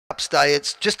upstay.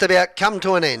 It's just about come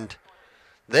to an end.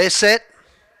 They're set.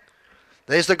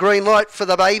 There's the green light for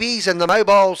the babies, and the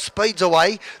mobile speeds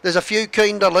away. There's a few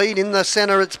keen to lead. In the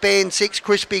centre, it's band 6,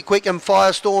 Crispy Quick and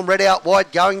Firestorm Red out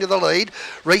wide, going to the lead.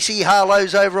 Reese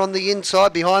Harlow's over on the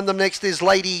inside. Behind them next is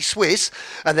Lady Swiss,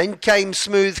 and then came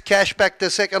Smooth Cash. Back to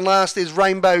second last is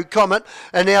Rainbow Comet,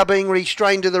 and now being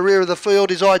restrained to the rear of the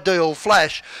field is Ideal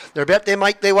Flash. They're about to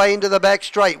make their way into the back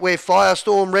straight, where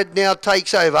Firestorm Red now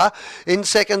takes over. In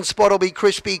second spot will be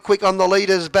Crispy Quick on the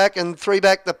leader's back, and 3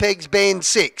 back the pegs, band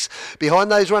 6. Behind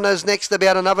those runners next,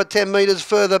 about another 10 metres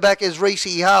further back, is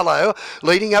Reese Harlow.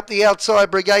 Leading up the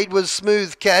outside brigade was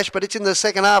Smooth Cash, but it's in the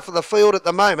second half of the field at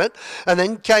the moment. And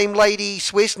then came Lady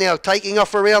Swiss. Now taking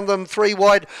off around them 3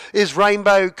 wide is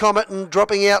Rainbow Comet, and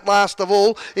dropping out last of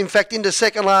all, in fact into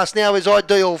second last now, is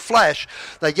Ideal Flash.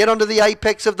 They get onto the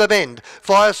apex of the bend.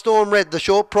 Firestorm Red, the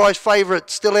short price favourite,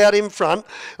 still out in front.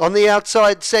 On the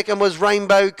outside second was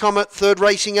Rainbow Comet. Third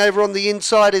racing over on the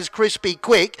inside is Crispy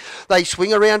Quick. They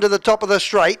swing around to the top of the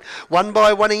straight. One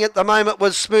by one at the moment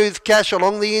was Smooth Cash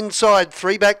along the inside.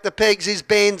 3 back the pegs is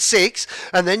band 6,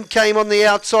 and then came on the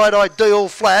outside Ideal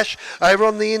Flash. Over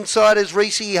on the inside is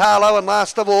Reese Harlow, and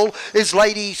last of all is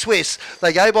Lady Swiss.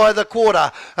 They go by the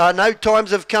quarter. No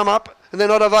times have come up, and they're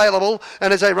not available,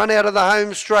 and as they run out of the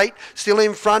home straight, still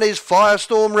in front is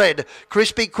Firestorm Red.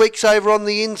 Crispy Quick's over on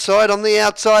the inside. On the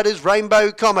outside is Rainbow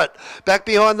Comet. Back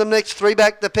behind them next, 3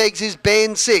 back the pegs is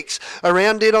band 6.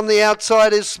 Around it on the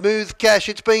outside is Smooth Cash.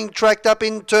 It's being tracked up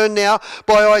in turn now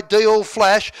by Ideal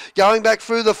Flash. Going back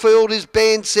through the field is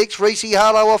band 6. Reese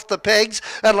Harlow off the pegs,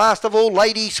 and last of all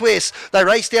Lady Swiss. They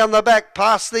race down the back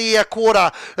past the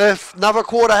quarter. Another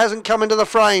quarter hasn't come into the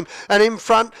frame, and in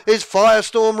front is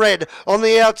Firestorm Red. On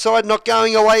the outside, not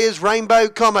going away, is Rainbow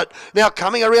Comet. Now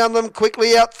coming around them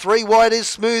quickly out 3 wide is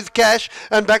Smooth Cash,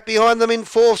 and back behind them in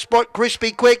 4th spot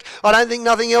Crispy Quick. I don't think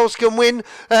nothing else can win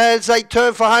as they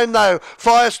turn for home though.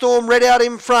 Firestorm Red out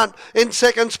in front. In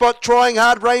second spot, trying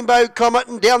hard, Rainbow Comet,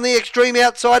 and down the extreme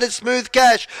outside is Smooth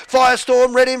Cash.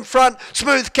 Firestorm Red in front.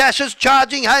 Smooth Cash is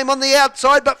charging home on the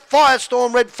outside, but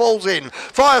Firestorm Red falls in.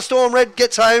 Firestorm Red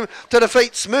gets home to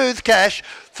defeat Smooth Cash.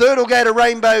 Third will go to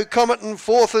Rainbow Comet, and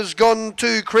fourth has gone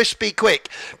to Crispy Quick.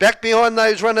 Back behind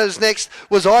those runners next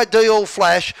was Ideal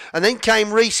Flash, and then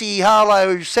came Reese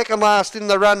Harlow. Second last in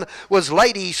the run was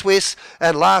Lady Swiss,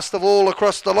 and last of all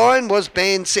across the line was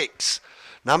band 6.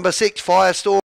 Number 6, Firestorm.